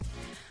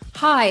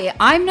Hi,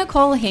 I'm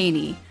Nicole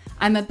Haney.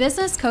 I'm a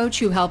business coach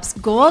who helps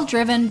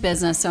goal-driven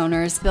business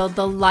owners build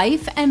the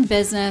life and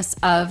business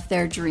of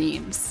their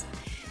dreams.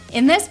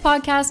 In this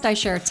podcast, I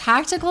share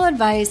tactical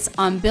advice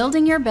on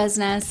building your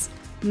business,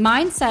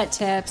 mindset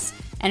tips,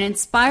 and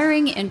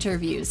inspiring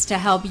interviews to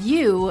help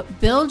you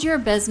build your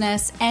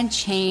business and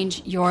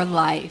change your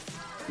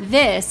life.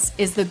 This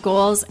is the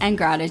Goals and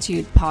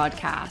Gratitude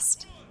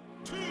Podcast.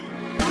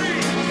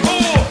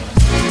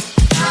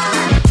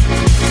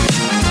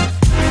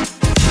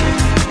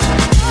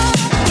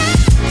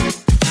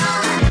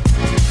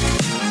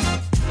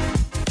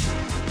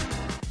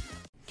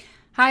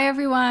 Hi,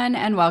 everyone,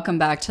 and welcome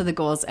back to the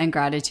Goals and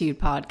Gratitude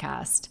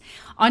Podcast.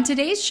 On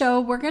today's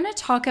show, we're going to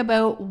talk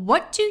about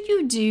what do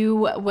you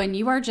do when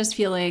you are just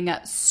feeling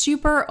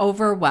super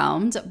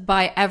overwhelmed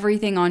by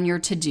everything on your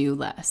to-do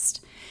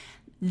list.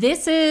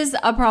 This is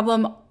a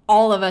problem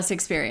all of us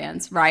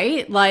experience,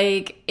 right?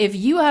 Like, if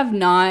you have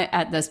not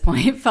at this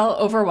point felt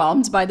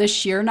overwhelmed by the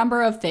sheer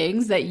number of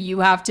things that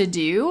you have to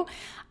do,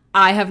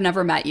 I have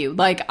never met you.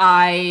 Like,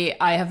 I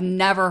have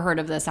never heard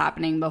of this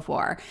happening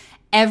before.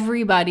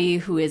 Everybody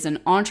who is an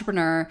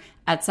entrepreneur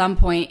at some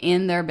point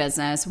in their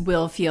business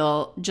will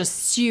feel just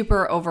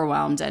super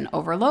overwhelmed and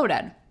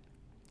overloaded.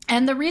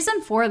 And the reason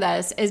for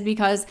this is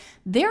because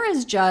there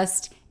is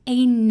just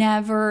a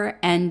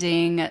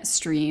never-ending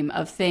stream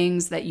of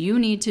things that you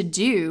need to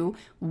do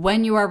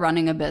when you are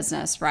running a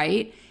business,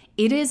 right?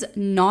 It is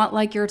not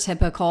like your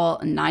typical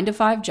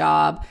 9-to-5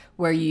 job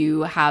where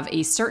you have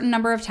a certain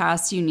number of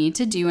tasks you need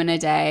to do in a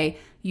day.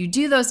 You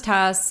do those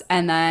tasks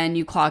and then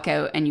you clock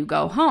out and you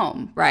go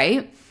home,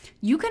 right?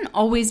 You can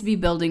always be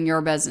building your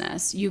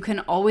business. You can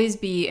always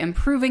be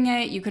improving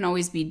it. You can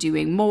always be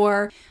doing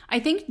more.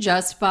 I think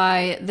just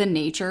by the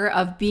nature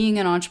of being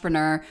an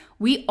entrepreneur,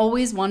 we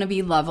always want to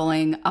be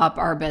leveling up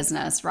our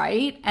business,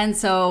 right? And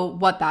so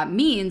what that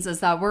means is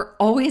that we're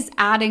always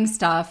adding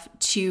stuff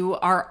to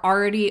our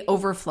already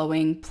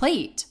overflowing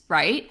plate,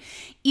 right?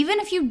 Even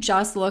if you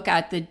just look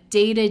at the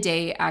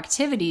day-to-day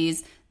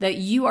activities that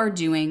you are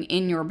doing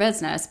in your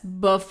business,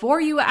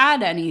 before you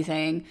add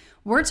anything,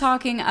 we're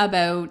talking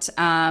about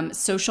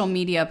social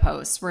media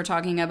posts. We're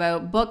talking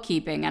about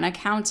bookkeeping and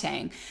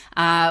accounting.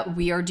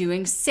 We are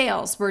doing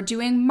sales. We're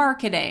doing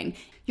marketing.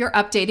 You're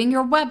updating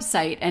your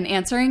website and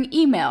answering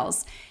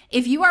emails.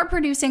 If you are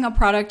producing a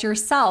product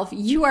yourself,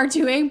 you are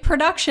doing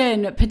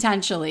production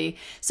potentially.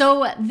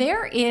 So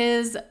there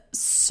is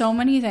so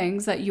many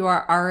things that you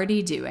are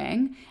already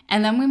doing.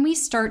 And then when we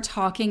start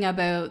talking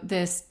about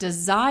this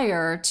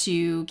desire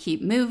to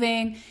keep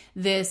moving,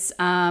 this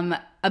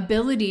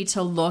ability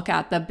to look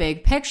at the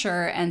big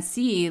picture and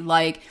see,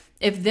 like,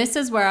 if this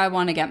is where I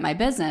want to get my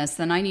business,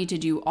 then I need to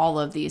do all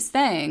of these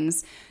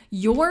things.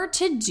 Your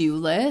to-do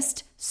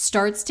list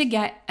starts to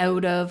get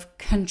out of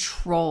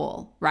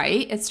control,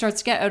 right? It starts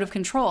to get out of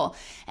control.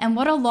 And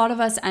what a lot of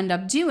us end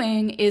up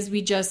doing is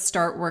we just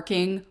start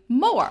working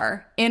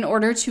more in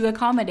order to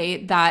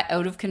accommodate that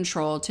out of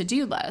control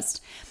to-do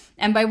list.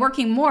 And by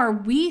working more,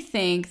 we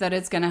think that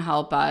it's going to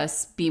help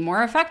us be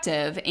more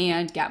effective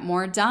and get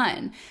more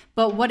done.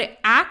 But what it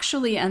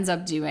actually ends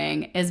up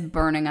doing is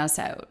burning us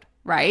out,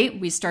 right?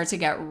 We start to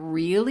get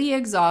really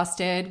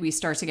exhausted. We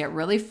start to get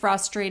really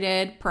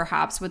frustrated,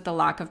 perhaps with the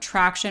lack of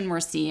traction we're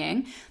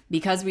seeing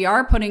because we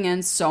are putting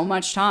in so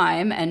much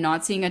time and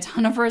not seeing a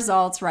ton of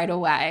results right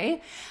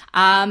away.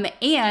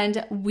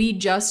 And we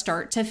just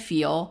start to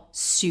feel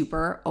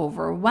super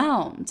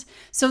overwhelmed.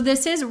 So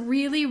this is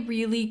really,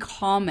 really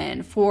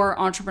common for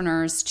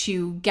entrepreneurs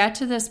to get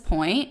to this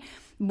point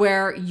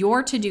where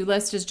your to-do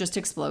list is just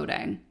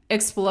exploding,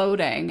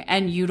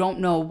 and you don't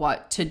know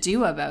what to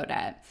do about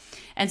it.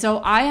 And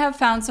so I have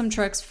found some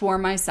tricks for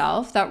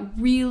myself that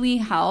really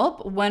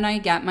help when I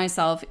get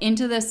myself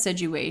into this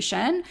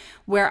situation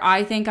where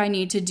I think I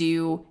need to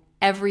do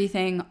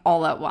everything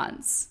all at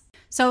once.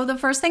 So the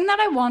first thing that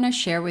I want to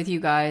share with you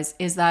guys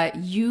is that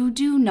you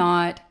do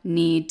not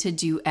need to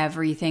do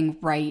everything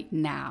right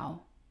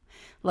now.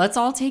 Let's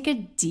all take a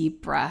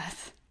deep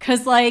breath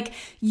because,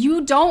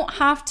 you don't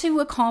have to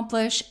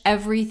accomplish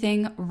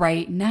everything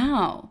right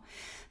now.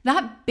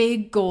 That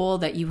big goal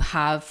that you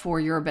have for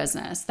your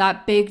business,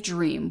 that big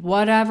dream,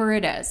 whatever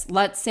it is.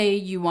 Let's say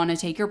you want to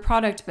take your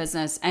product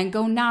business and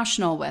go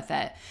national with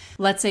it.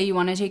 Let's say you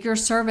want to take your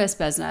service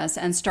business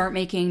and start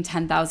making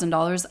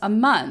 $10,000 a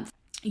month.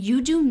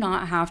 You do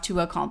not have to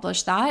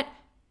accomplish that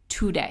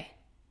today.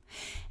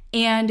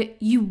 And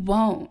you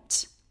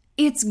won't.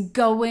 It's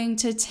going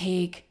to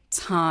take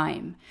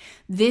time.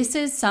 This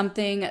is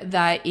something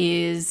that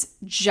is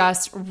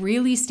just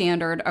really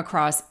standard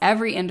across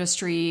every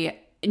industry.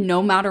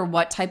 No matter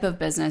what type of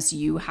business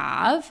you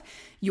have,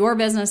 your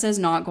business is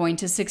not going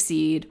to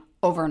succeed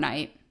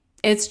overnight.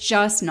 It's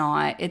just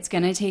not. It's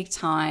going to take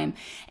time.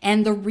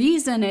 And the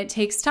reason it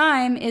takes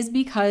time is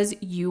because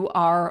you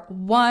are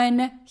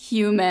one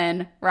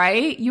human,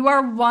 right? You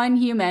are one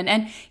human.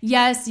 And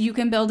yes, you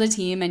can build a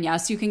team, and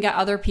yes, you can get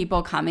other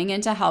people coming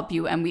in to help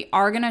you. And we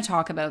are going to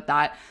talk about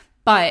that.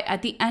 But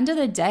at the end of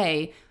the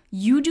day,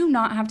 You do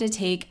not have to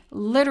take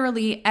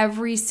literally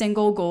every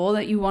single goal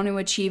that you want to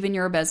achieve in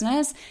your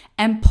business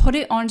and put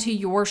it onto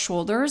your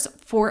shoulders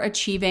for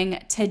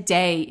achieving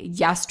today,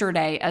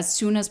 yesterday, as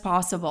soon as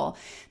possible.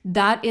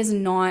 That is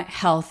not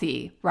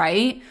healthy,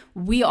 right?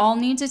 We all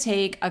need to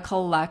take a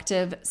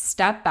collective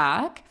step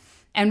back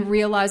and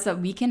realize that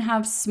we can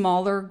have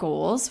smaller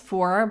goals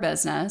for our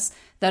business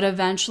that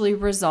eventually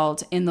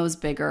result in those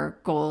bigger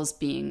goals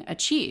being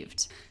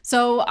achieved.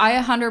 So I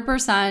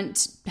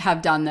 100%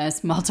 have done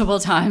this multiple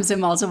times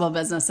in multiple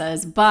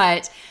businesses,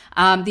 but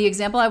the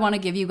example I want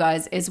to give you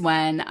guys is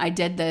when I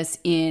did this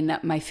in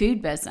my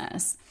food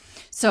business.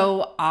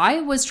 So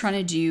I was trying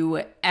to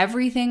do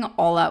everything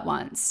all at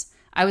once.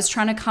 I was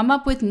trying to come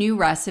up with new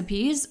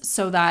recipes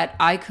so that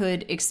I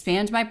could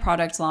expand my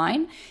product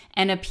line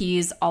and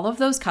appease all of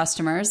those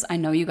customers. I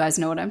know you guys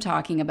know what I'm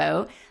talking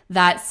about,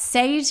 that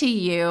say to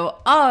you,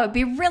 oh, it'd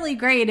be really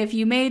great if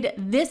you made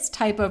this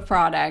type of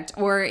product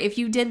or if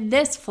you did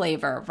this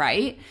flavor,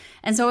 right?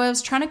 And so I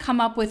was trying to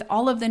come up with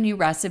all of the new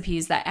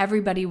recipes that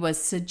everybody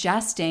was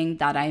suggesting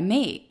that I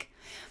make.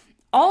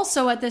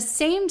 Also, at the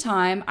same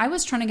time, I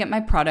was trying to get my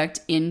product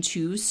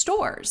into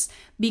stores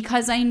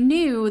because I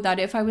knew that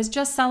if I was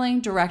just selling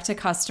direct to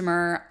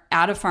customer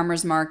at a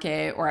farmer's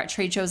market or at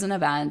trade shows and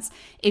events,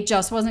 it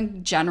just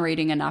wasn't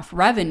generating enough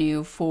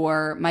revenue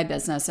for my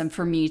business and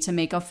for me to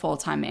make a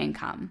full-time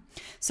income.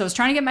 So I was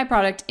trying to get my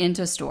product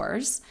into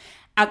stores.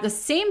 At the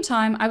same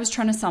time, I was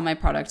trying to sell my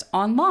product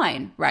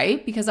online,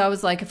 right? Because I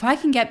was like, if I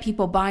can get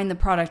people buying the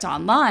product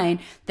online,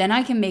 then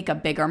I can make a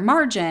bigger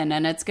margin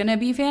and it's going to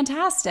be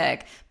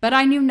fantastic. But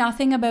I knew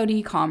nothing about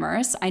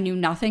e-commerce. I knew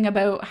nothing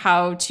about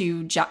how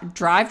to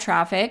drive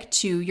traffic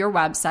to your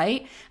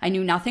website. I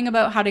knew nothing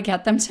about how to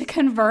get them to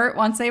convert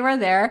once they were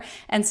there.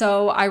 And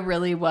so I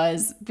really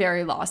was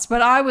very lost,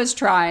 but I was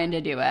trying to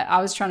do it.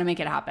 I was trying to make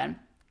it happen.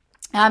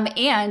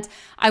 And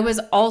I was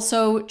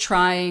also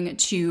trying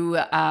to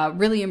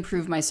really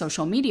improve my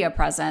social media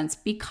presence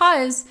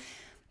because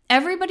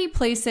everybody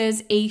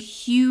places a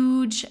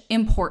huge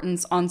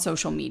importance on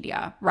social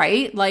media,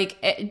 right? Like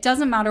it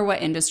doesn't matter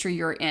what industry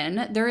you're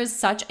in. There is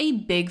such a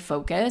big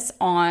focus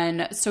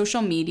on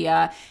social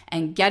media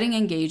and getting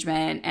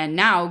engagement and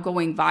now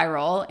going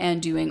viral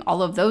and doing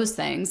all of those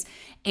things.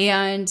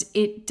 And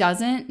it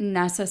doesn't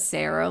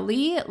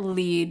necessarily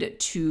lead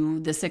to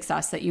the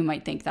success that you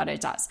might think that it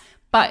does.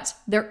 But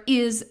there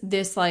is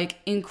this like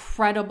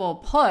incredible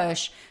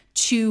push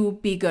to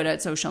be good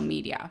at social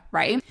media,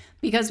 right?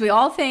 Because we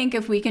all think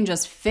if we can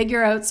just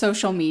figure out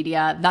social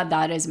media,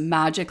 that is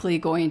magically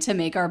going to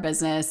make our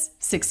business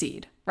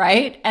succeed,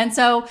 right? And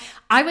so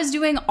I was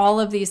doing all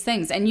of these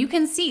things, and you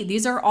can see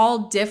these are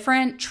all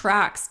different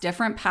tracks,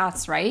 different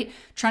paths, right?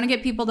 Trying to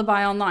get people to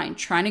buy online,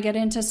 trying to get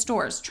into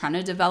stores, trying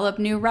to develop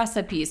new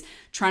recipes,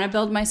 trying to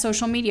build my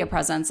social media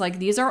presence. Like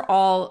these are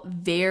all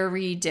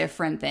very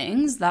different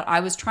things that I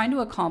was trying to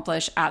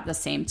accomplish at the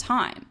same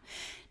time.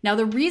 Now,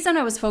 the reason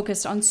I was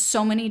focused on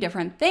so many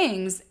different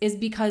things is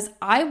because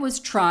I was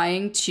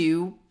trying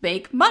to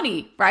make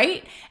money,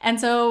 right?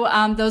 And so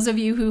those of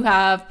you who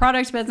have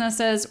product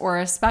businesses or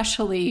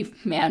especially,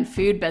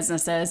 food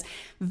businesses,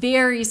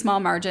 very small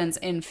margins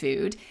in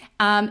food.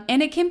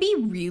 And it can be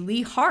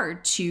really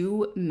hard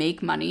to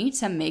make money,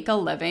 to make a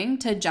living,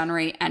 to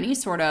generate any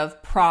sort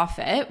of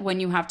profit when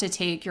you have to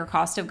take your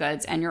cost of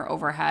goods and your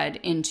overhead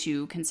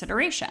into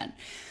consideration.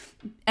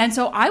 And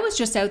so I was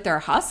just out there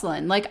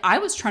hustling. Like I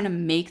was trying to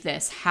make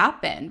this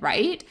happen,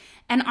 right?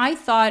 And I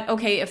thought,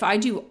 okay, if I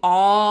do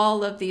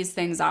all of these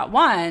things at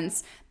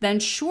once,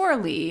 then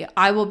surely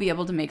I will be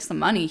able to make some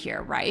money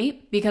here,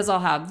 right? Because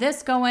I'll have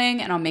this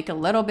going and I'll make a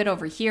little bit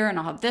over here and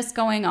I'll have this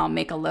going, I'll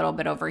make a little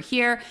bit over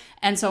here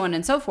and so on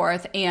and so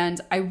forth.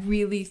 And I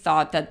really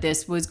thought that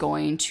this was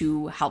going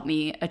to help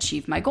me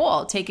achieve my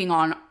goal, taking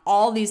on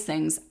all these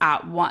things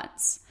at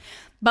once.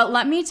 But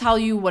let me tell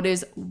you what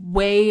is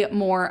way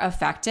more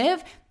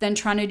effective than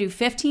trying to do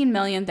 15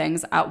 million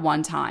things at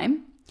one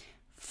time,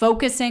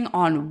 focusing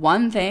on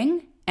one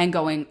thing and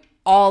going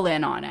all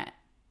in on it.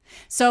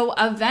 So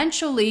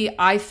eventually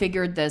I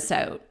figured this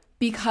out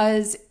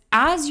because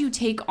as you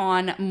take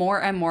on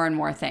more and more and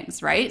more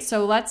things, right?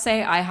 So let's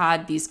say I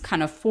had these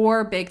kind of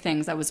 4 big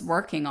things I was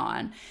working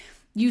on.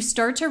 You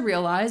start to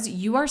realize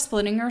you are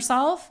splitting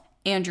yourself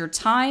and your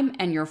time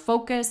and your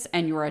focus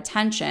and your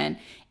attention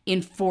in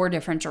 4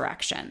 different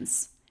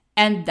directions.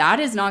 And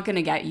that is not going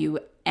to get you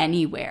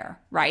anywhere,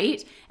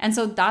 right? And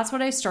so that's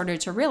what I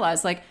started to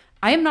realize. Like,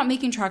 I am not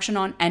making traction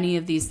on any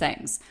of these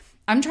things.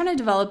 I'm trying to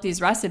develop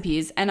these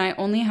recipes and I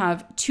only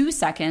have 2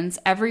 seconds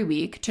every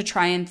week to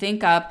try and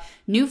think up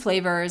new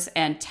flavors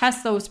and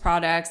test those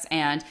products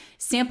and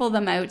sample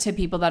them out to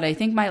people that I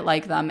think might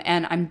like them.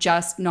 And I'm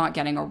just not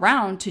getting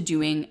around to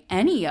doing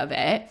any of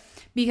it,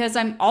 because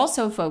I'm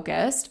also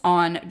focused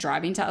on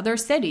driving to other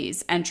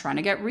cities and trying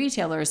to get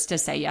retailers to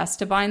say yes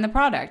to buying the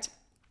product.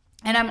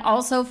 And I'm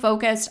also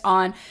focused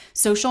on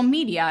social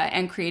media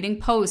and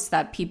creating posts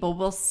that people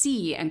will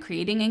see and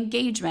creating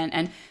engagement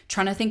and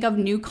trying to think of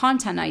new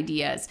content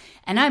ideas.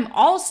 And I'm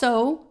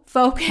also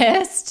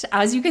focused,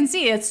 as you can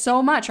see, it's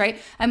so much, right?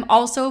 I'm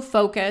also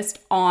focused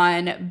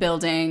on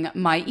building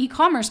my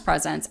e-commerce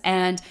presence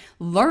and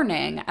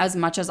learning as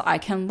much as I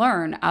can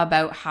learn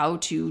about how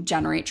to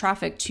generate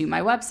traffic to my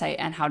website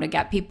and how to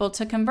get people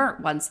to convert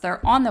once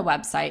they're on the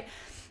website.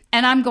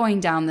 And I'm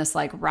going down this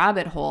like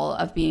rabbit hole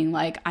of being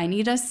like, I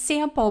need a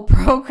sample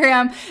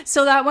program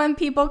so that when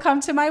people come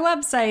to my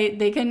website,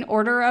 they can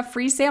order a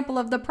free sample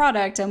of the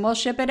product and we'll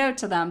ship it out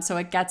to them. So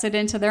it gets it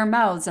into their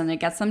mouths and it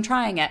gets them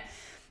trying it.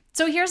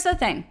 So here's the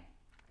thing.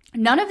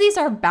 None of these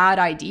are bad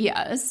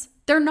ideas.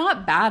 They're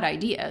not bad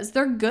ideas.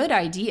 They're good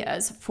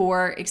ideas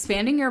for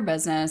expanding your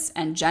business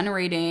and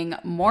generating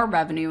more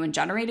revenue and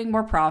generating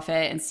more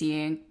profit and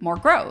seeing more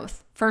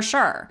growth, for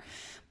sure.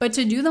 But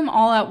to do them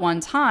all at one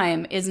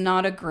time is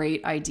not a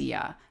great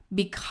idea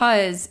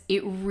because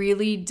it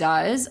really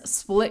does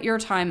split your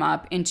time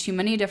up in too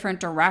many different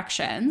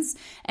directions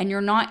and you're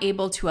not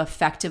able to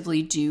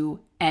effectively do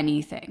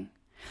anything.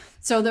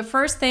 So the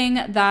first thing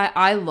that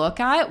I look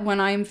at when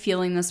I'm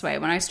feeling this way,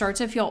 when I start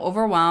to feel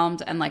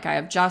overwhelmed and like I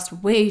have just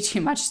way too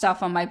much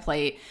stuff on my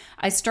plate,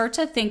 I start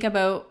to think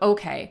about,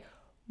 okay,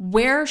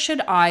 where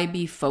should I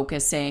be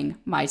focusing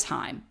my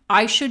time?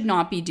 I should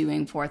not be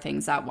doing 4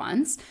 things at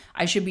once.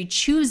 I should be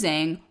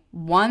choosing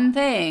one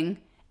thing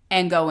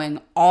and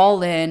going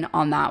all in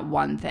on that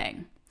one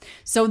thing.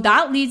 So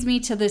that leads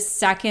me to the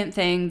second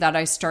thing that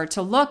I start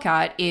to look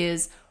at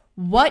is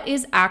what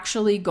is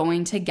actually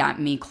going to get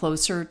me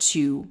closer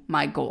to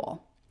my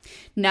goal.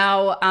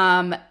 Now,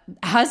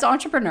 as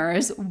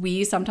entrepreneurs,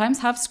 we sometimes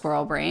have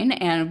squirrel brain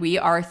and we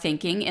are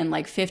thinking in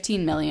like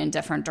 15 million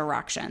different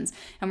directions.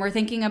 And we're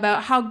thinking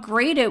about how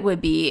great it would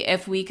be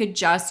if we could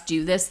just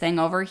do this thing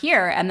over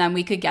here and then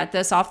we could get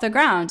this off the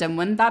ground. And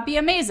wouldn't that be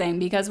amazing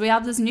because we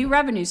have this new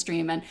revenue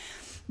stream? And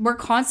we're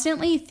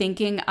constantly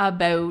thinking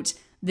about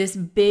this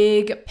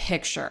big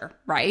picture,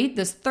 right?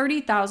 This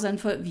 30,000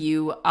 foot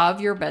view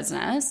of your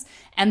business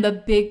and the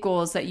big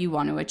goals that you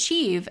want to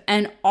achieve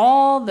and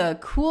all the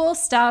cool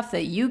stuff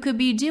that you could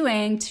be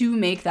doing to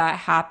make that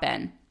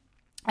happen.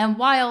 And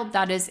while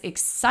that is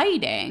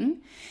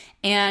exciting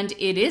and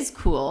it is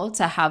cool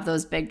to have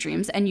those big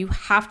dreams and you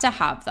have to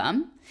have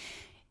them,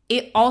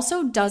 it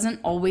also doesn't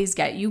always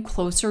get you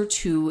closer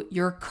to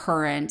your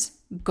current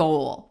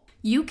goal.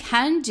 You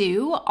can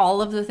do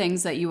all of the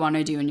things that you want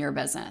to do in your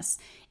business.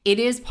 It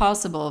is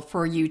possible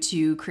for you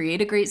to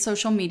create a great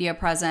social media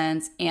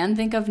presence and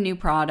think of new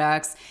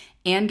products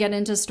and get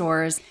into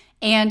stores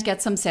and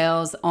get some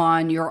sales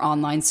on your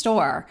online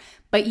store.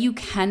 But you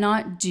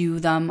cannot do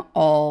them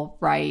all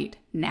right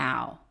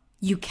now.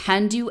 You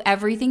can do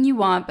everything you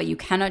want, but you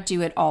cannot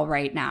do it all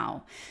right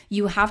now.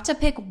 You have to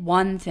pick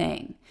one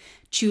thing.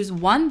 Choose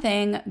one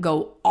thing,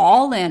 go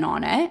all in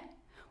on it,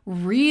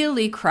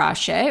 really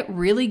crush it,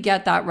 really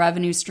get that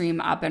revenue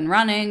stream up and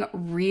running,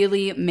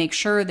 really make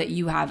sure that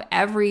you have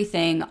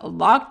everything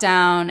locked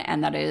down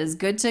and that it is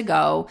good to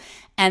go.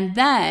 And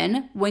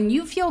then when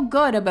you feel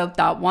good about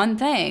that one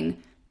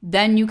thing,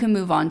 then you can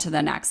move on to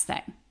the next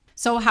thing.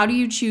 So how do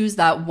you choose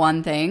that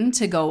one thing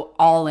to go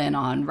all in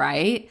on,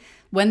 right?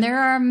 When there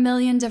are a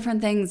million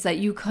different things that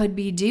you could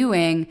be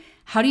doing,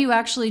 how do you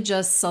actually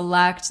just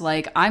select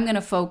like, I'm going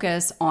to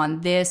focus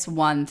on this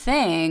one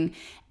thing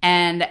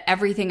and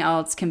everything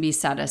else can be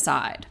set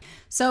aside?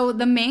 So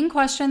the main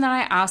question that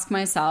I ask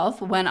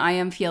myself when I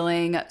am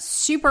feeling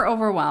super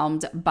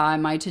overwhelmed by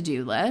my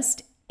to-do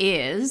list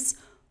is,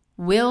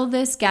 will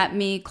this get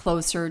me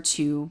closer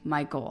to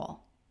my goal,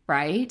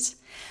 right?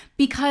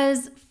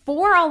 Because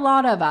for a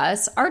lot of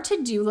us, our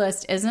to-do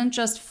list isn't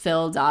just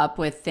filled up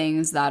with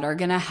things that are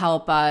going to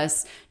help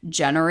us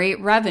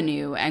generate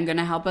revenue and going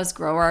to help us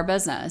grow our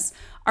business.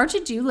 Our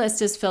to-do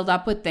list is filled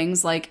up with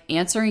things like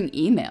answering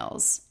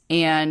emails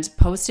and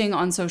posting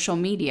on social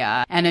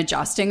media and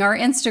adjusting our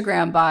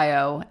Instagram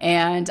bio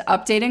and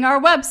updating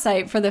our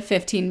website for the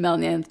 15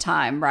 millionth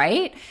time,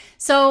 right?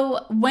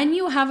 So when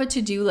you have a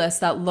to-do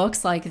list that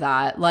looks like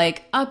that,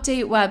 like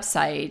update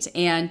website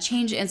and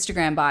change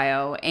Instagram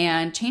bio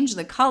and change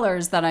the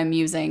colors that I'm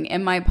using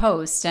in my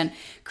post and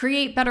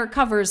create better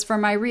covers for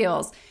my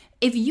reels,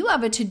 if you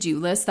have a to-do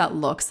list that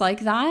looks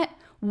like that,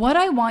 what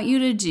I want you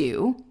to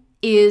do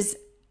is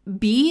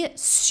be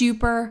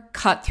super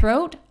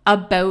cutthroat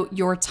about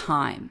your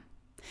time.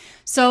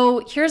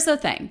 So here's the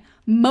thing.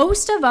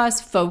 Most of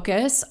us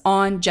focus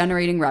on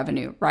generating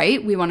revenue,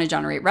 right? We want to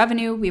generate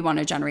revenue. We want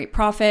to generate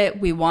profit.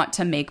 We want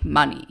to make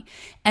money.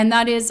 And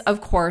that is,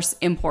 of course,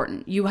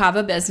 important. You have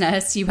a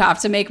business. You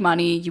have to make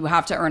money. You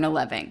have to earn a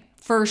living,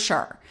 for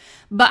sure.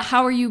 But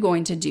how are you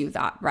going to do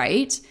that,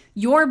 right?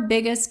 Your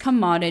biggest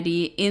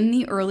commodity in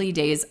the early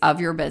days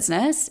of your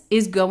business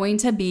is going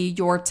to be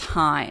your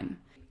time.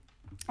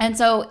 And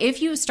so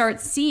if you start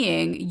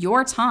seeing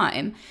your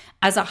time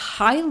as a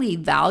highly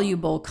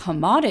valuable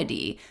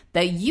commodity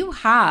that you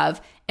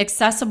have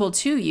accessible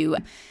to you,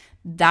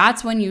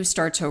 that's when you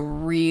start to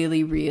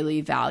really, really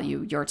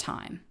value your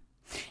time.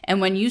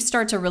 And when you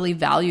start to really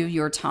value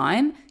your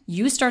time,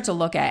 you start to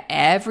look at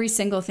every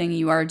single thing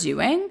you are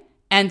doing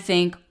and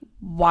think,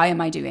 why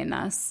am I doing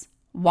this?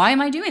 Why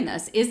am I doing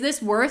this? Is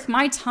this worth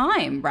my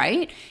time,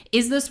 right?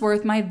 Is this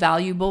worth my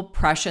valuable,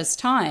 precious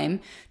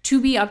time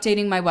to be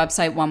updating my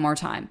website one more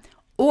time?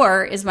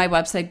 Or is my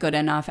website good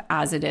enough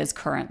as it is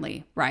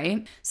currently,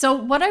 right? So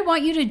what I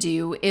want you to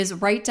do is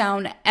write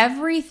down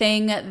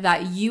everything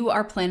that you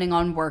are planning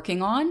on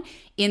working on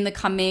in the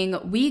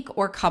coming week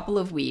or couple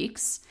of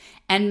weeks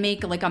and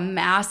make like a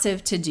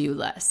massive to-do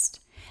list.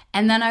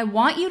 And then I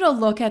want you to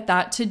look at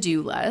that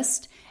to-do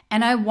list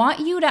and I want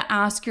you to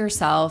ask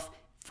yourself,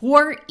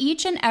 for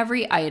each and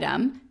every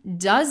item,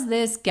 does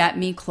this get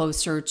me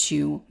closer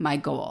to my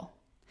goal?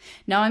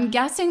 Now, I'm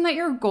guessing that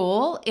your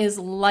goal is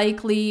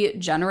likely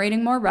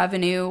generating more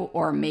revenue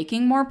or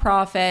making more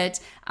profit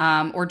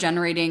or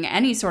generating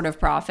any sort of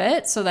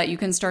profit so that you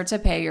can start to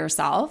pay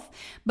yourself.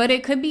 But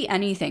it could be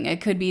anything. It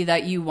could be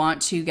that you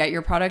want to get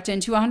your product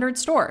into 100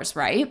 stores,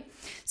 right?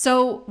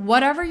 So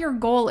whatever your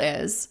goal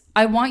is,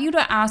 I want you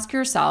to ask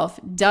yourself,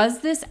 does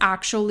this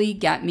actually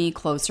get me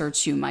closer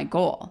to my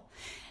goal?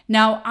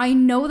 Now, I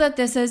know that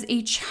this is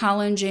a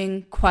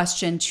challenging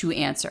question to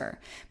answer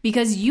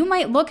because you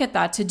might look at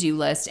that to-do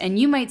list and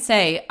you might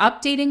say,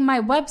 updating my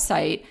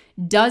website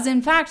does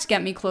in fact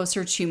get me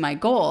closer to my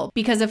goal.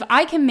 Because if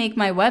I can make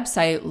my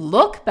website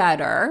look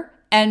better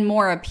and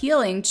more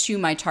appealing to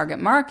my target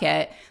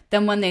market,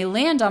 then when they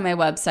land on my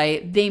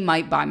website, they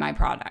might buy my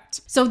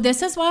product. So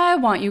this is why I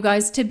want you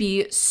guys to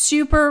be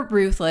super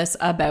ruthless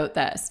about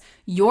this.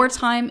 Your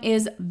time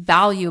is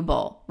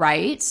valuable,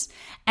 right?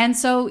 And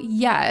so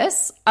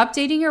yes,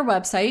 updating your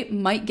website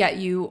might get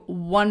you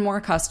one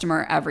more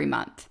customer every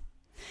month.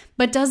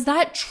 But does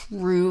that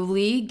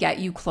truly get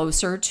you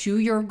closer to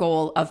your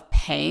goal of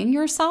paying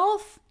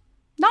yourself?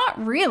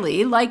 Not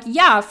really. Like,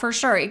 yeah, for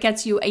sure, it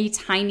gets you a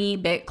tiny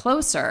bit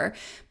closer,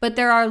 but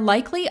there are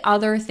likely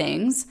other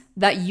things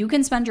that you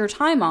can spend your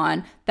time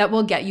on that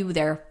will get you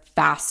there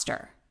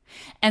faster.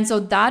 And so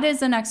that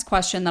is the next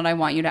question that I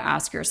want you to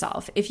ask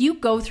yourself. If you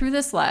go through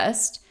this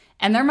list,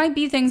 and there might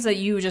be things that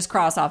you just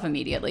cross off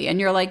immediately, and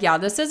you're like, yeah,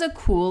 this is a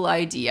cool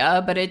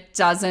idea, but it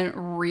doesn't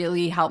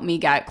really help me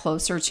get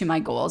closer to my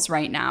goals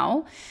right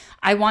now.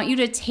 I want you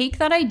to take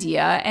that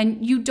idea,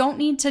 and you don't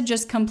need to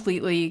just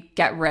completely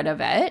get rid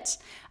of it.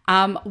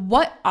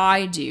 What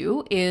I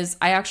do is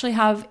I actually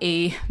have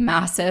a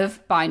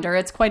massive binder.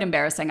 It's quite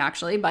embarrassing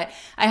actually, but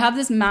I have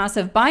this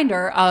massive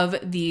binder of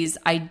these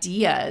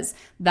ideas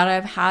that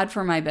I've had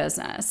for my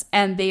business.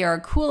 And they are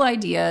cool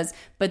ideas,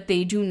 but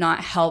they do not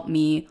help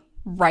me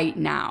right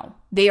now.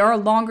 They are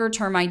longer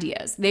term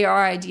ideas. They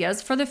are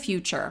ideas for the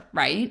future,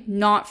 right?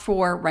 Not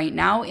for right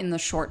now in the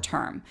short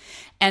term.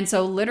 And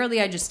so literally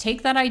I just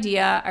take that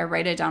idea, I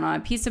write it down on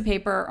a piece of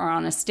paper or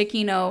on a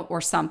sticky note or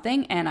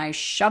something, and I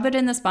shove it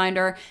in this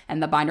binder,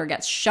 and the binder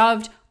gets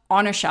shoved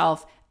on a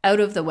shelf out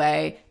of the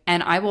way,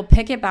 and I will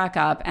pick it back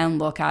up and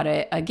look at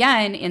it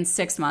again in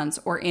 6 months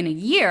or in a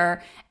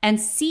year and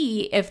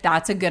see if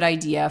that's a good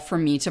idea for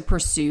me to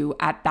pursue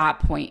at that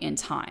point in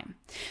time.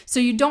 So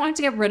you don't have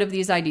to get rid of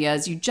these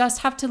ideas. You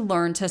just have to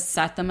learn to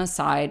set them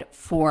aside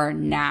for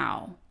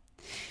now.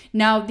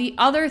 Now, the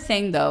other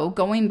thing though,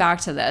 going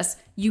back to this,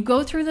 you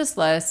go through this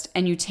list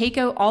and you take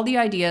out all the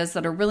ideas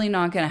that are really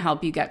not going to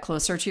help you get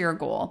closer to your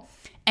goal.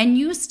 And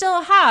you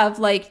still have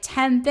like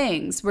 10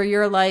 things where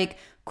you're like,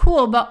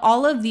 cool, but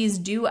all of these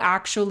do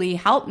actually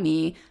help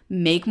me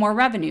make more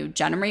revenue,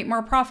 generate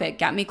more profit,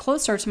 get me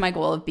closer to my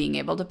goal of being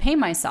able to pay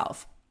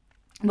myself.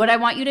 What I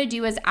want you to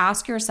do is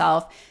ask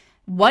yourself,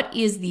 what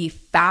is the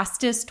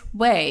fastest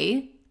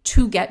way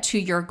to get to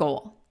your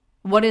goal?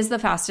 What is the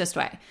fastest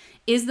way?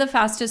 Is the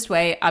fastest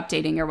way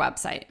updating your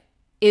website?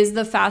 Is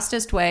the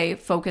fastest way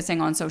focusing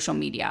on social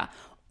media?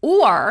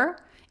 Or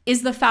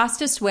is the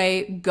fastest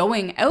way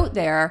going out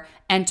there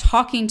and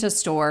talking to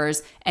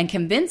stores and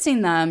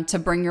convincing them to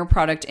bring your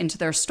product into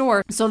their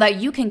store so that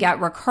you can get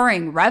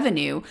recurring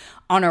revenue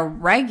on a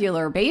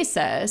regular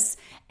basis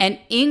and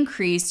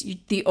increase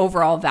the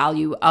overall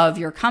value of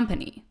your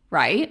company,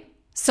 right?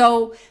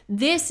 So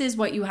this is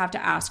what you have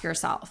to ask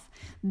yourself.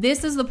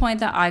 This is the point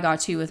that I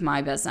got to with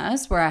my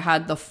business, where I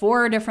had the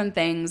 4 different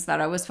things that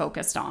I was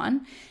focused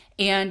on.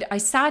 And I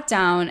sat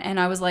down and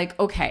I was like,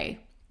 okay,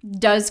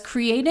 does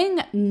creating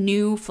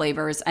new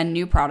flavors and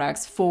new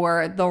products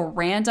for the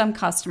random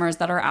customers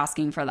that are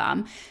asking for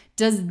them,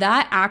 does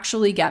that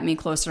actually get me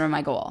closer to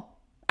my goal?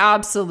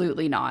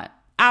 Absolutely not.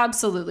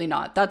 Absolutely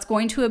not. That's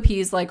going to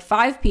appease like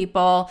 5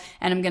 people,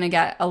 and I'm going to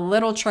get a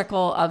little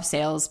trickle of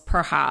sales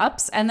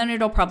perhaps, and then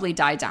it'll probably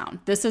die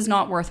down. This is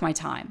not worth my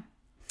time.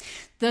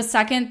 The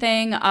second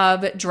thing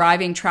of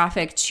driving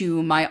traffic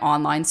to my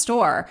online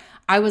store,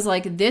 I was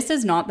like, this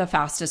is not the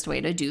fastest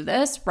way to do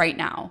this right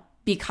now.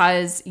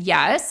 Because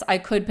yes, I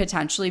could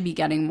potentially be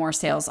getting more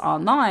sales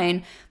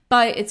online,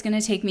 but it's going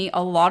to take me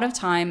a lot of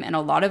time and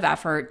a lot of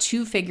effort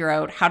to figure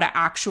out how to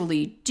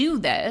actually do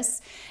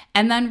this.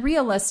 And then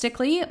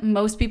realistically,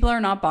 most people are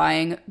not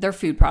buying their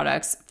food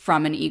products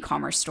from an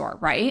e-commerce store,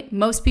 right?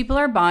 Most people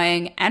are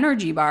buying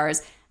energy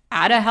bars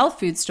at a health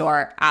food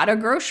store, at a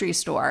grocery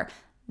store.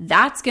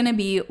 That's going to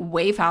be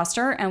way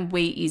faster and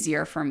way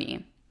easier for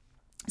me.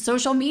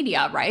 Social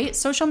media, right?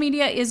 Social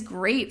media is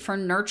great for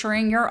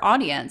nurturing your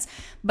audience.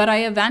 But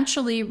I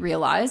eventually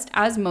realized,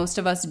 as most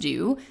of us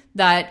do,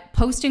 that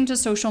posting to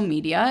social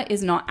media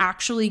is not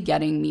actually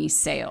getting me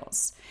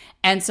sales.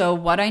 And so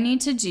what I need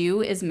to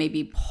do is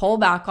maybe pull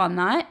back on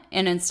that.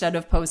 And instead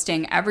of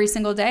posting every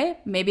single day,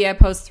 maybe I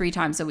post 3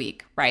 times a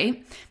week,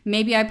 right?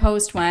 Maybe I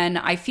post when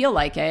I feel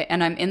like it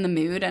and I'm in the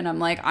mood and I'm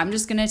like, I'm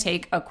just going to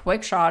take a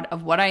quick shot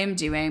of what I am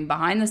doing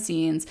behind the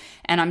scenes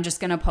and I'm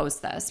just going to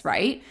post this,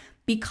 right?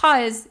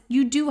 Because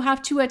you do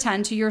have to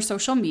attend to your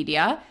social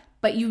media,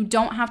 but you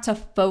don't have to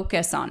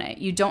focus on it.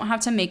 You don't have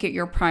to make it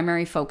your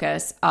primary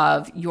focus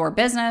of your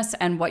business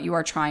and what you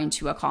are trying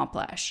to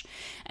accomplish.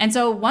 And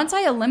so once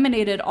I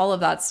eliminated all of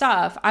that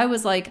stuff, I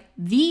was like,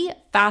 the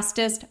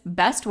fastest,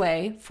 best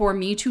way for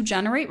me to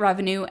generate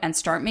revenue and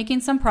start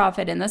making some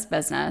profit in this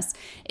business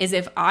is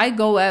if I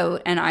go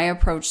out and I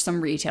approach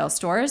some retail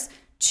stores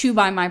to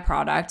buy my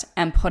product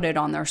and put it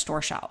on their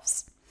store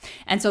shelves.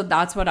 And so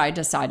that's what I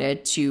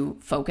decided to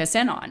focus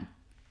in on.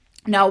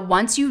 Now,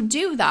 once you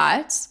do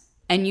that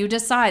and you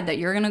decide that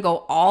you're going to go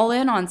all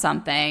in on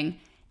something,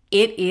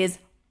 it is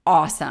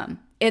awesome.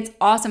 It's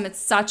awesome. It's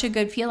such a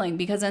good feeling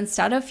because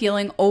instead of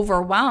feeling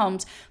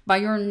overwhelmed by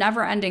your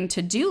never-ending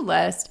to-do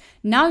list,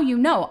 now you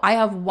know I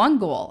have one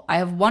goal, I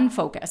have one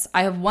focus,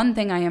 I have one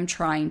thing I am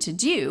trying to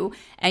do,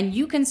 and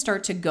you can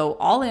start to go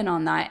all in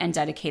on that and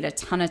dedicate a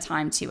ton of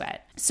time to it.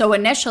 So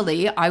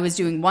initially, I was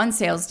doing 1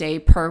 sales day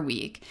per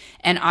week,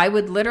 and I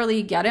would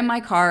literally get in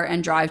my car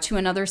and drive to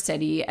another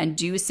city and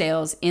do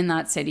sales in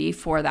that city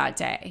for that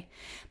day.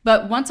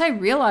 But once I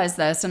realized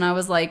this and I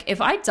was like, if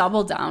I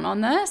double down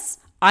on this,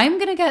 I'm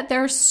going to get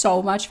there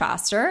so much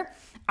faster.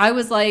 I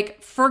was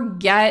like,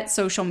 forget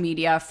social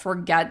media,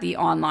 forget the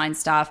online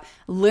stuff.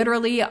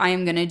 Literally, I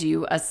am going to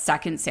do a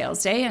second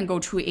sales day and go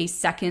to a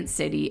second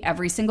city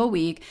every single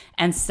week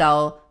and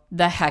sell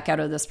the heck out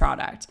of this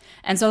product.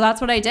 And so that's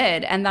what I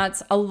did. And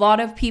that's a lot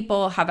of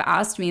people have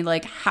asked me,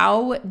 like,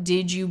 how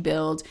did you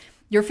build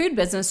your food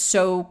business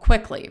so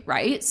quickly,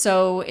 right?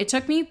 So it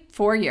took me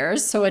 4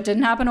 years, so it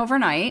didn't happen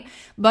overnight,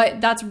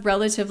 but that's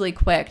relatively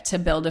quick to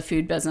build a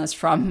food business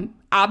from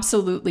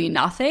absolutely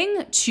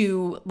nothing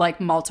to like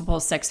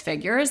multiple 6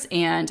 figures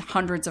and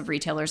hundreds of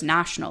retailers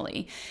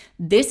nationally.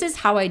 This is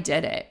how I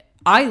did it.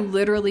 I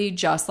literally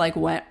just like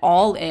went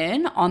all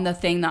in on the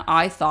thing that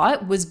I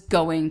thought was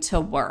going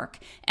to work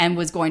and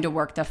was going to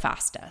work the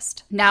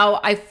fastest. Now,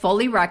 I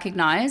fully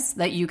recognize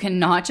that you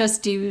cannot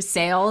just do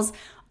sales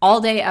all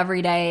day,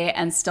 every day,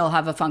 and still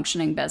have a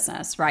functioning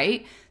business,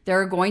 right? There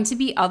are going to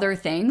be other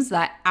things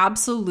that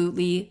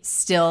absolutely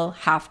still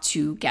have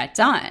to get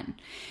done.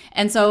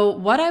 And so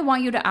what I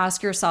want you to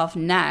ask yourself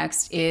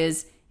next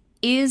is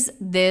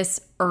this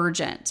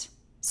urgent?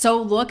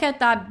 So look at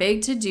that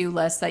big to-do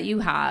list that you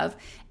have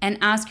and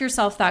ask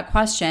yourself that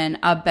question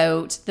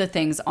about the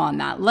things on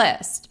that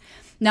list.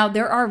 Now,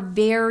 there are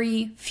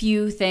very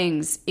few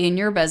things in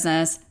your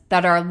business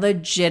that are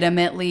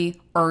legitimately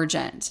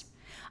urgent.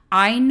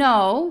 I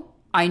know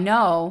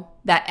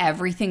that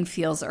everything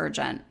feels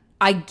urgent.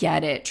 I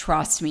get it.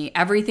 Trust me.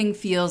 Everything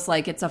feels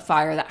like it's a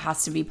fire that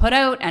has to be put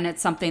out and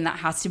it's something that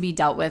has to be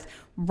dealt with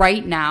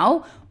right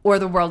now or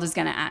the world is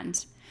going to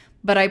end.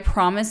 But I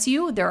promise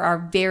you, there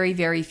are very,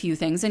 very few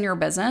things in your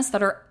business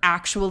that are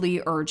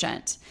actually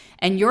urgent.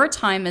 And your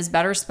time is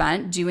better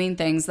spent doing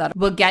things that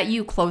will get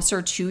you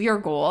closer to your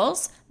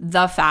goals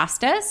the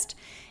fastest.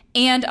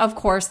 And of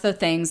course, the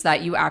things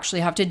that you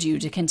actually have to do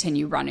to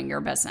continue running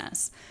your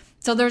business.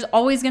 So there's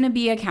always going to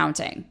be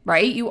accounting,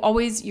 right? You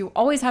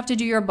always have to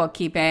do your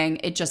bookkeeping.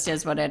 It just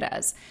is what it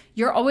is.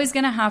 You're always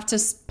going to have to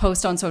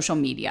post on social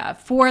media.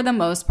 For the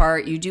most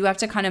part, you do have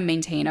to kind of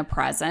maintain a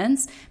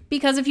presence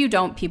because if you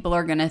don't, people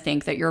are going to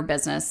think that your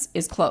business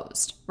is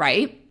closed,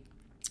 right?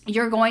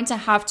 You're going to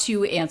have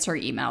to answer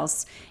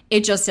emails.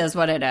 It just is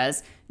what it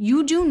is.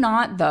 You do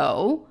not,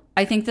 though,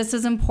 I think this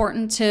is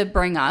important to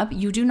bring up,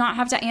 you do not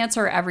have to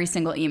answer every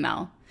single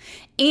email.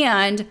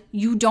 And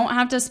you don't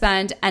have to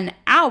spend an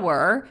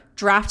hour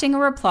drafting a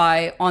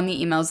reply on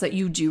the emails that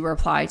you do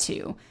reply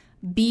to.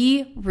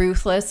 Be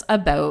ruthless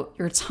about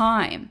your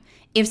time.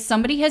 If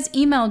somebody has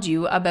emailed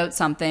you about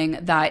something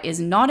that is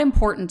not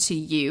important to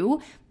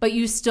you, but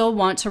you still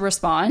want to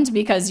respond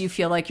because you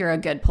feel like you're a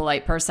good,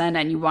 polite person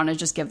and you want to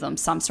just give them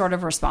some sort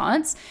of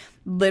response,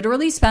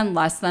 literally spend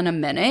less than a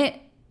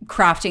minute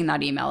crafting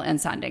that email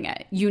and sending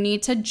it. You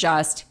need to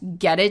just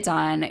get it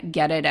done,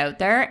 get it out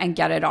there, and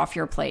get it off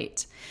your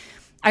plate.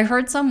 I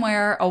heard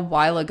somewhere a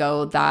while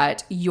ago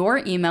that your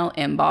email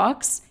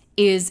inbox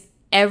is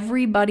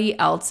everybody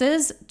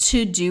else's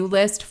to-do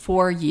list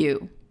for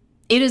you.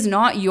 It is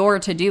not your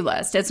to-do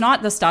list. It's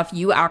not the stuff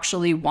you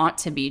actually want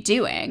to be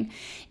doing.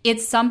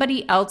 It's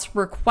somebody else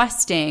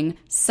requesting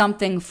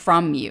something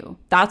from you.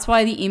 That's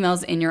why the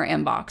email's in your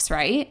inbox,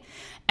 right?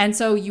 And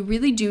so you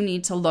really do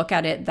need to look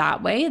at it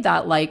that way,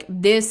 that like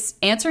this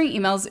answering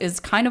emails is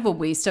kind of a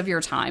waste of your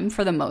time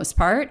for the most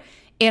part.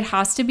 It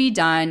has to be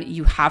done.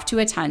 You have to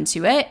attend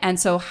to it. And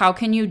so how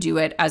can you do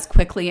it as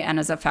quickly and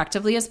as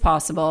effectively as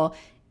possible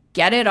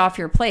get it off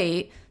your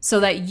plate so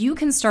that you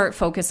can start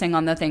focusing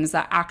on the things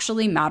that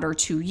actually matter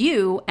to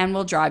you and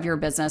will drive your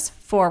business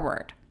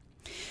forward.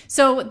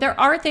 So there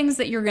are things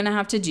that you're going to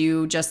have to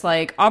do just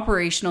like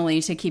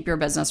operationally to keep your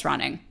business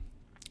running.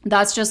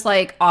 That's just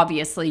like,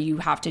 obviously you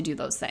have to do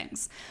those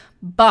things.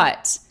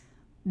 But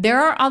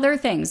there are other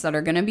things that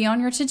are going to be on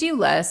your to-do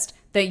list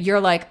that you're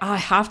like, oh, I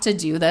have to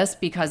do this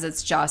because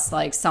it's just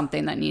like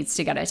something that needs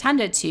to get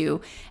attended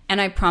to.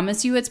 And I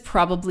promise you, it's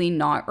probably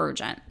not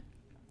urgent.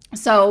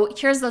 So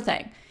here's the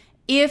thing.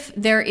 If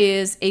there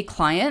is a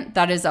client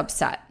that is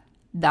upset,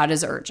 that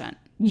is urgent.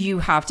 You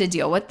have to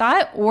deal with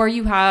that, or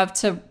you have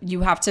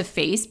to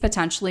face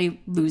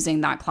potentially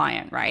losing that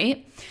client,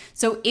 right?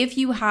 So if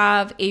you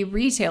have a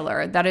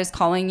retailer that is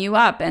calling you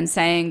up and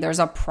saying there's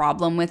a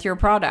problem with your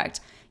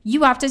product,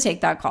 you have to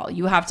take that call.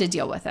 You have to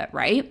deal with it,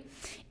 right?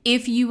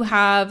 If you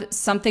have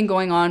something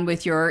going on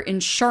with your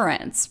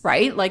insurance,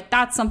 right? Like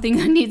that's something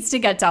that needs to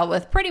get dealt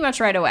with pretty much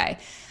right away.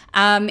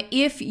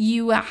 If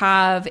you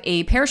have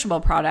a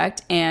perishable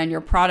product and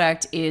your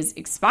product is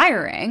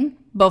expiring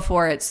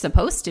before it's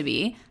supposed to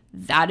be,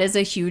 that is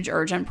a huge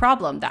urgent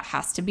problem that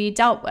has to be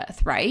dealt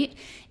with, right?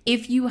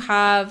 If you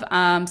have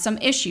some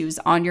issues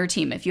on your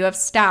team, if you have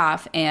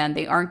staff and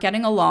they aren't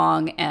getting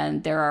along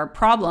and there are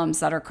problems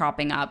that are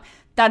cropping up,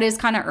 that is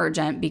kind of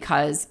urgent,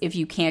 because if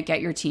you can't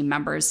get your team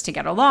members to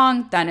get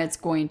along, then it's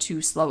going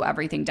to slow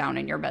everything down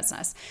in your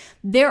business.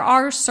 There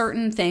are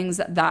certain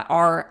things that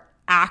are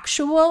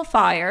actual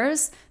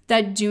fires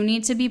that do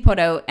need to be put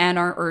out and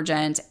are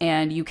urgent,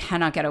 and you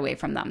cannot get away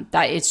from them.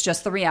 That it's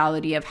just the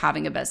reality of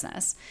having a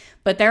business.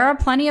 But there are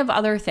plenty of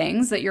other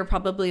things that you're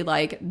probably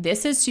like,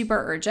 this is super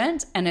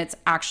urgent, and it's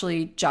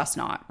actually just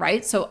not,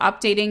 right? So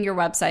updating your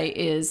website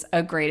is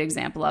a great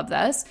example of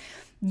this.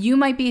 You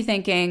might be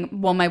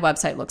thinking, well, my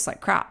website looks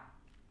like crap.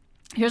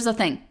 Here's the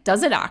thing.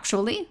 Does it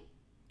actually?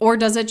 Or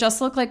does it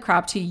just look like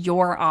crap to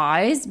your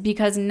eyes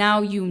because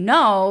now you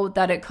know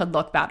that it could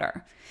look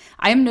better?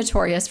 I am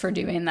notorious for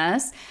doing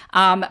this.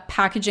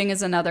 Packaging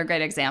is another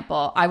great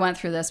example. I went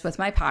through this with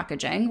my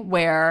packaging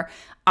where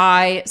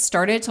I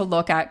started to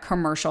look at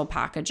commercial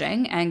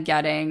packaging and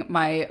getting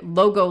my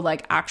logo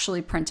like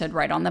actually printed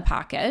right on the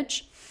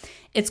package.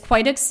 It's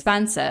quite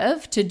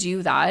expensive to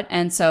do that.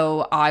 And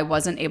so I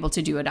wasn't able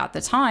to do it at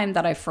the time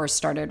that I first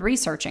started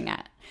researching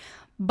it.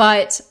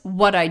 But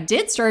what I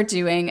did start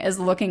doing is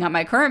looking at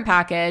my current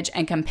package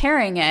and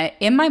comparing it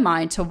in my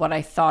mind to what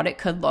I thought it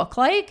could look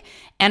like.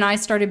 And I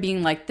started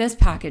being like, this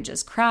package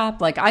is crap.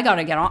 Like I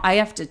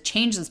have to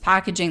change this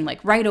packaging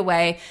like right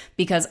away,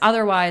 because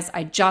otherwise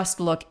I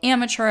just look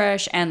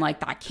amateurish and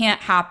like that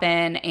can't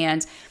happen.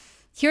 And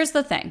here's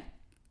the thing.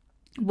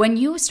 When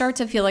you start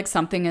to feel like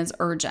something is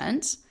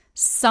urgent,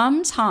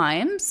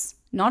 sometimes,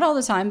 not all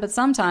the time, but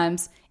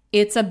sometimes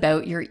it's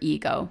about your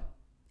ego.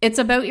 It's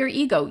about your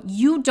ego.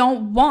 You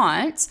don't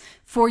want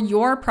for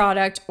your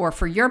product or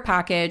for your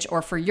package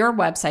or for your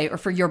website or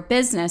for your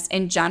business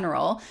in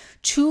general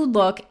to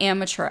look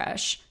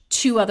amateurish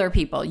to other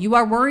people. You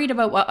are worried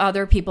about what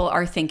other people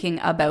are thinking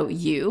about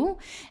you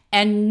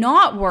and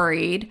not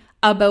worried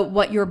about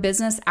what your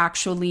business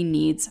actually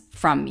needs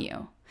from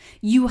you.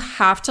 You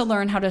have to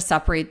learn how to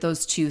separate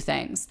those two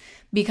things,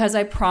 because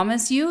I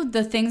promise you,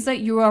 the things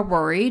that you are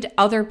worried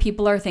other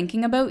people are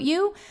thinking about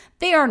you,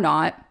 they are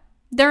not.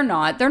 They're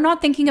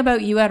not thinking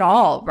about you at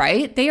all,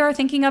 right? They are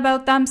thinking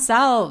about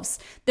themselves.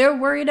 They're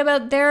worried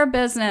about their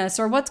business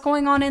or what's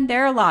going on in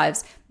their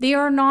lives. They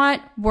are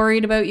not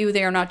worried about you.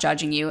 They are not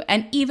judging you.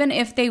 And even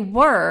if they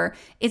were,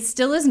 it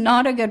still is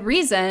not a good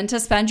reason to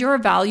spend your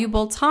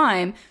valuable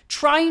time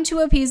trying to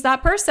appease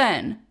that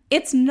person.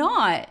 It's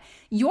not.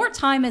 Your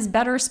time is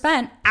better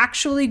spent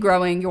actually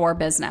growing your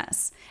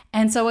business.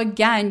 And so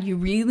again, you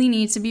really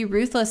need to be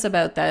ruthless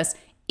about this.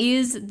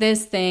 Is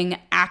this thing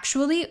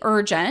actually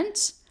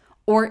urgent?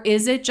 Or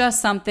is it just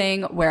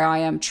something where I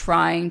am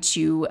trying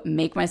to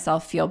make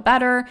myself feel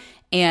better?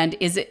 And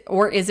is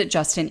it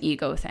just an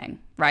ego thing,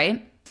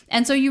 right?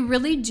 And so you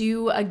really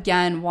do,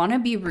 again, want to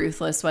be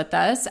ruthless with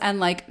this and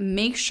like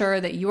make sure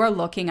that you are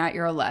looking at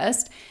your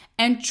list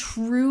and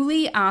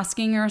truly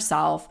asking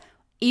yourself,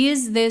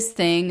 is this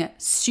thing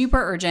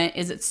super urgent?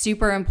 Is it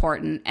super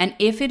important? And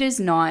if it is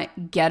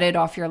not, get it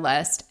off your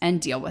list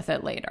and deal with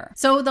it later.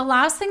 So the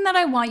last thing that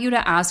I want you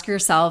to ask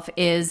yourself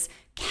is,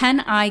 can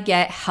I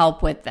get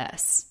help with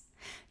this?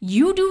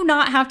 You do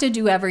not have to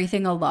do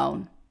everything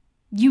alone.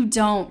 You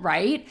don't,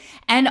 right?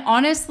 And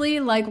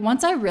honestly, like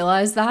once I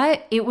realized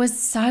that, it was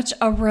such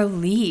a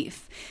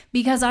relief,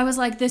 because I was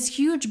like, this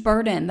huge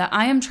burden that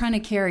I am trying to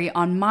carry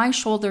on my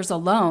shoulders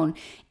alone,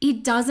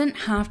 it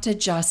doesn't have to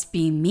just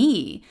be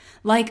me.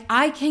 Like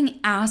I can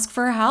ask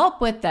for help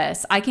with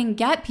this. I can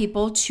get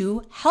people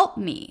to help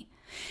me.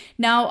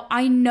 Now,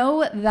 I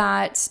know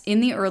that in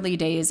the early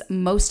days,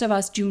 most of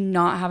us do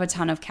not have a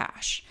ton of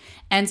cash.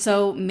 And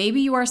so maybe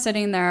you are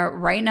sitting there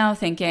right now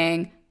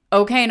thinking,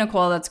 okay,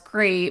 Nicole, that's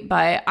great,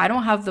 but I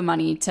don't have the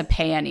money to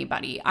pay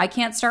anybody. I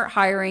can't start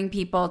hiring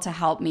people to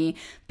help me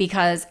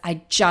because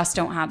I just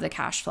don't have the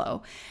cash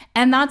flow.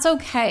 And that's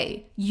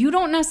okay. You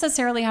don't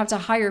necessarily have to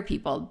hire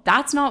people.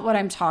 That's not what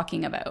I'm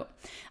talking about.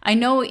 I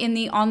know in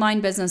the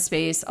online business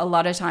space, a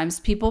lot of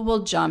times people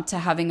will jump to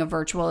having a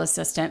virtual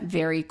assistant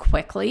very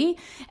quickly,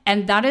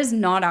 and that is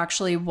not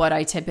actually what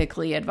I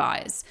typically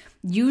advise.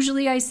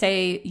 Usually I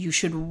say you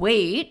should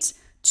wait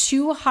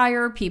to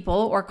hire people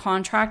or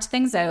contract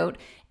things out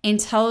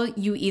until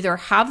you either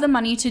have the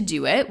money to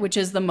do it, which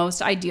is the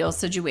most ideal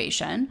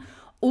situation,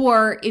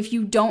 or if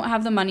you don't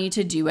have the money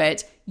to do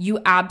it, you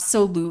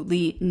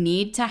absolutely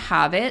need to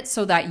have it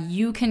so that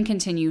you can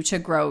continue to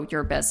grow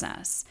your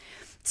business.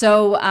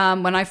 So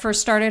when I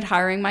first started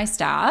hiring my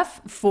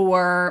staff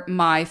for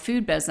my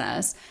food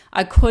business,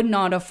 I could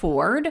not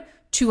afford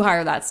to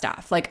hire that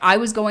staff. Like I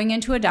was going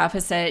into a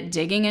deficit,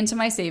 digging into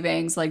my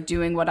savings, like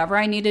doing whatever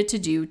I needed to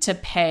do to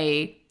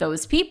pay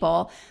those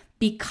people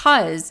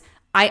because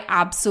I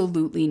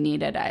absolutely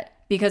needed it.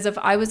 Because if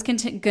I was going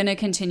to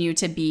continue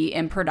to be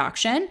in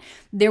production,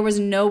 there was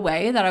no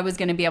way that I was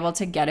going to be able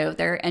to get out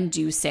there and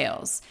do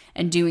sales.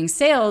 And doing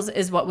sales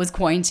is what was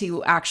going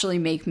to actually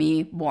make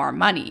me more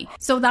money.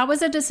 So that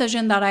was a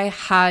decision that I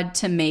had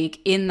to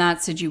make in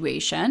that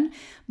situation.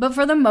 But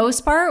for the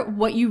most part,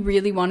 what you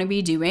really want to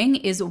be doing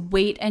is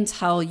wait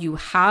until you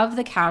have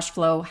the cash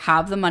flow,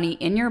 have the money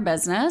in your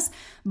business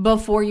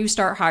before you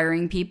start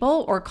hiring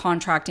people or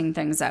contracting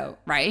things out,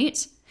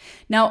 right?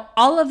 Now,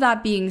 all of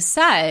that being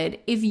said,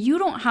 if you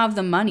don't have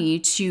the money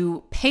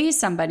to pay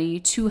somebody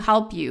to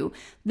help you,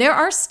 there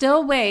are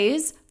still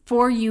ways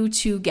for you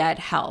to get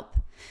help.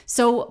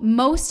 So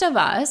most of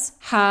us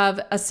have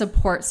a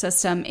support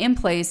system in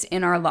place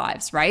in our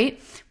lives,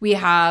 right? We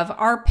have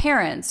our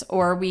parents,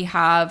 or we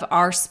have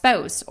our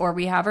spouse, or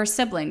we have our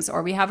siblings,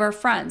 or we have our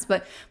friends.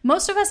 But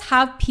most of us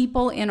have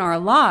people in our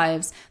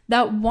lives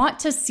that want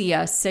to see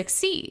us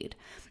succeed.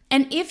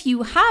 And if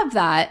you have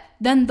that,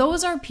 then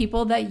those are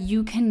people that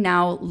you can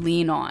now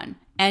lean on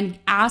and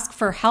ask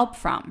for help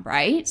from,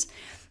 right?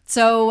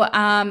 So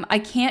I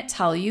can't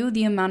tell you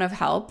the amount of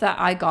help that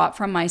I got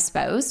from my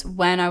spouse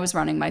when I was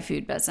running my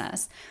food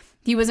business.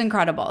 He was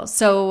incredible.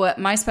 So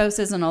my spouse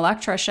is an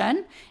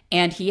electrician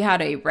and he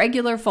had a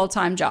regular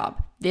full-time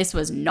job. This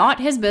was not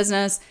his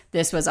business.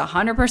 This was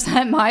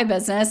 100% my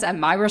business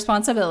and my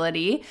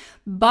responsibility.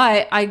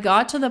 But I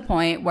got to the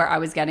point where I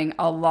was getting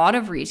a lot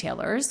of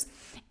retailers.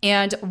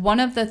 And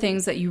one of the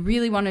things that you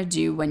really want to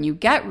do when you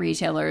get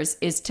retailers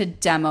is to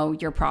demo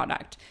your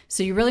product.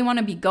 So you really want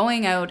to be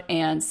going out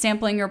and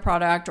sampling your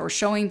product or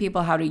showing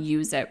people how to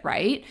use it,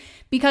 right?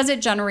 Because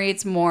it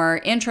generates more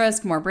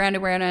interest, more brand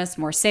awareness,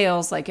 more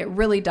sales. Like it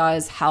really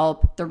does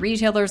help. The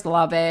retailers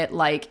love it.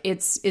 Like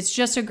it's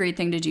just a great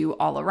thing to do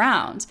all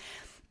around.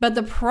 But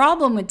the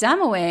problem with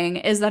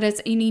demoing is that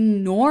it's an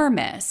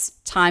enormous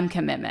time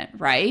commitment,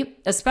 right?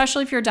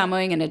 Especially if you're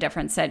demoing in a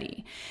different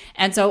city.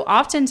 And so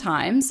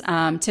oftentimes,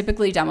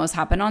 typically demos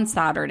happen on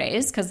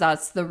Saturdays because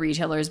that's the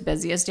retailer's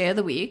busiest day of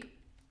the week.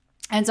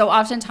 And so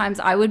oftentimes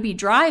I would be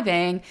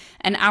driving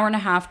an hour and a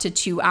half to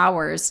 2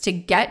 hours to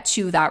get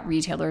to that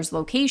retailer's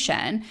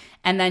location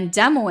and then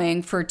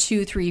demoing for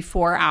 2, 3,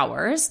 4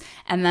 hours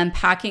and then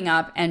packing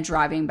up and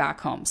driving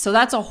back home. So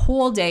that's a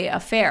whole day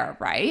affair,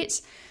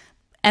 right?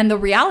 And the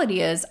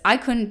reality is I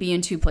couldn't be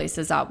in two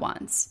places at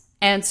once.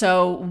 And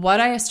so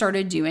what I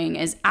started doing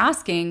is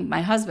asking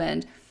my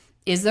husband,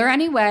 is there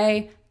any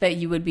way that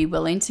you would be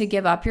willing to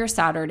give up your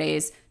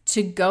Saturdays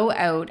to go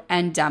out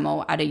and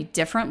demo at a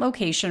different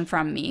location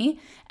from me?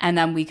 And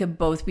then we could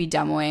both be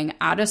demoing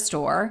at a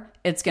store.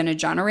 It's going to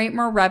generate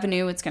more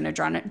revenue. It's going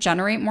to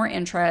generate more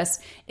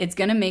interest. It's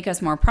going to make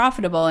us more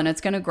profitable and it's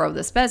going to grow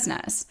this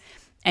business.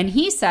 And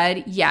he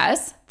said,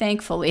 yes,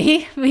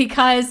 thankfully,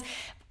 because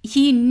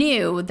he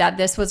knew that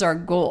this was our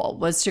goal,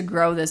 was to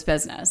grow this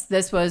business.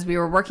 We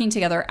were working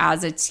together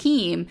as a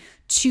team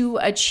to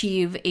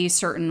achieve a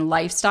certain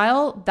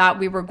lifestyle that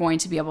we were going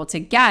to be able to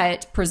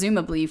get,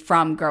 presumably,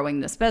 from growing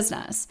this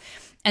business.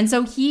 And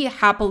so he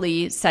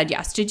happily said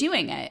yes to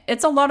doing it.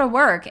 It's a lot of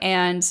work.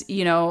 And,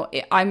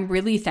 I'm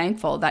really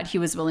thankful that he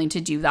was willing to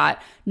do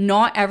that.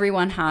 Not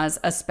everyone has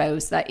a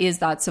spouse that is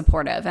that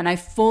supportive. And I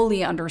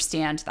fully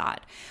understand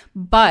that.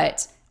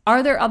 But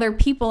are there other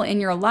people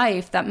in your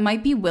life that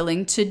might be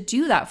willing to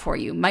do that for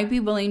you, might be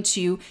willing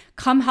to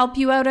come help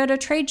you out at a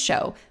trade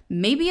show?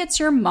 Maybe it's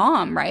your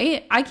mom,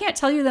 right? I can't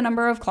tell you the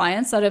number of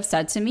clients that have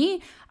said to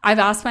me, I've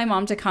asked my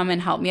mom to come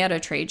and help me at a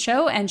trade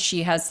show, and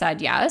she has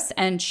said yes,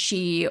 and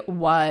she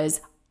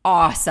was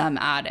awesome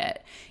at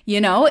it.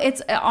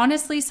 It's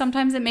honestly,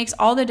 sometimes it makes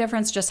all the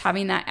difference just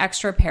having that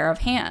extra pair of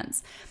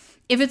hands.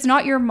 If it's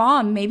not your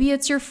mom, maybe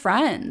it's your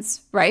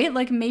friends, right?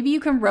 Like maybe you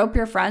can rope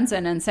your friends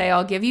in and say,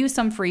 I'll give you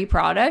some free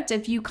product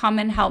if you come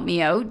and help me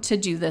out to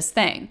do this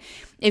thing.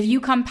 If you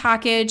come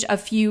package a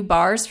few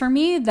bars for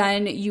me,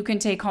 then you can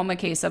take home a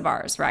case of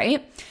bars,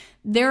 right?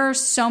 There are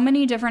so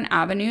many different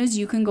avenues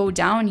you can go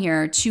down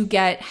here to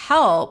get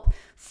help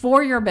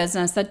for your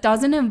business that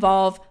doesn't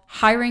involve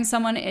hiring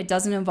someone, it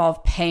doesn't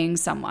involve paying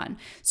someone.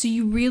 So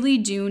you really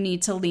do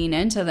need to lean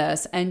into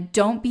this and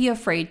don't be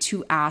afraid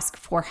to ask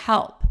for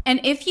help. And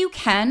if you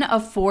can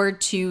afford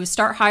to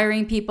start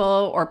hiring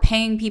people or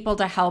paying people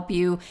to help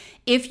you,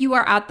 if you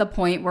are at the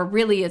point where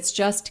really it's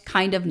just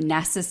kind of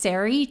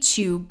necessary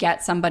to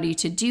get somebody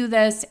to do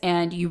this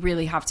and you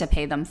really have to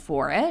pay them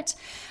for it,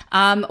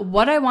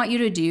 what I want you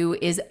to do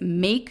is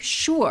make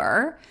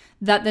sure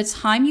that the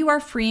time you are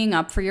freeing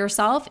up for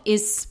yourself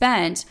is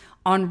spent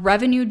on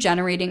revenue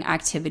generating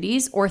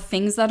activities or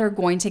things that are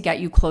going to get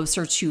you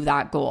closer to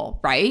that goal,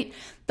 right?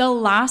 The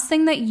last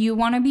thing that you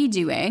want to be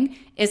doing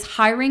is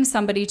hiring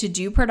somebody to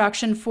do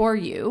production for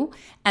you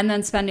and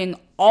then spending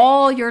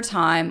all your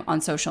time on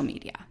social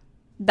media.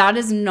 That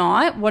is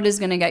not what is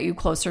going to get you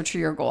closer to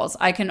your goals.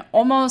 I can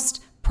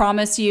almost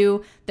promise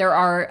you there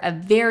are a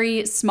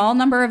very small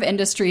number of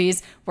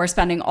industries where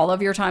spending all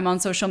of your time on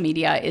social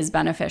media is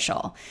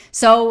beneficial.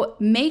 So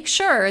make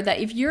sure that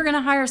if you're going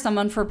to hire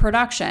someone for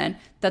production,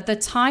 that the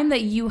time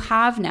that you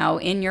have now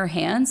in your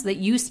hands, that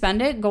you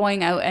spend it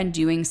going out and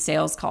doing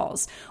sales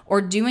calls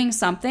or doing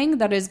something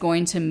that is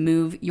going to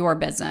move your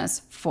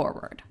business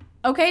forward.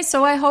 Okay,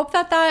 so I hope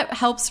that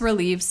helps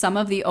relieve some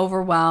of the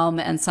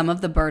overwhelm and some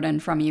of the burden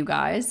from you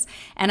guys.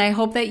 And I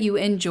hope that you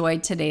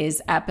enjoyed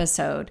today's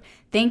episode.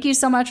 Thank you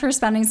so much for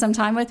spending some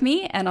time with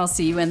me, and I'll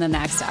see you in the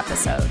next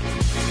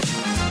episode.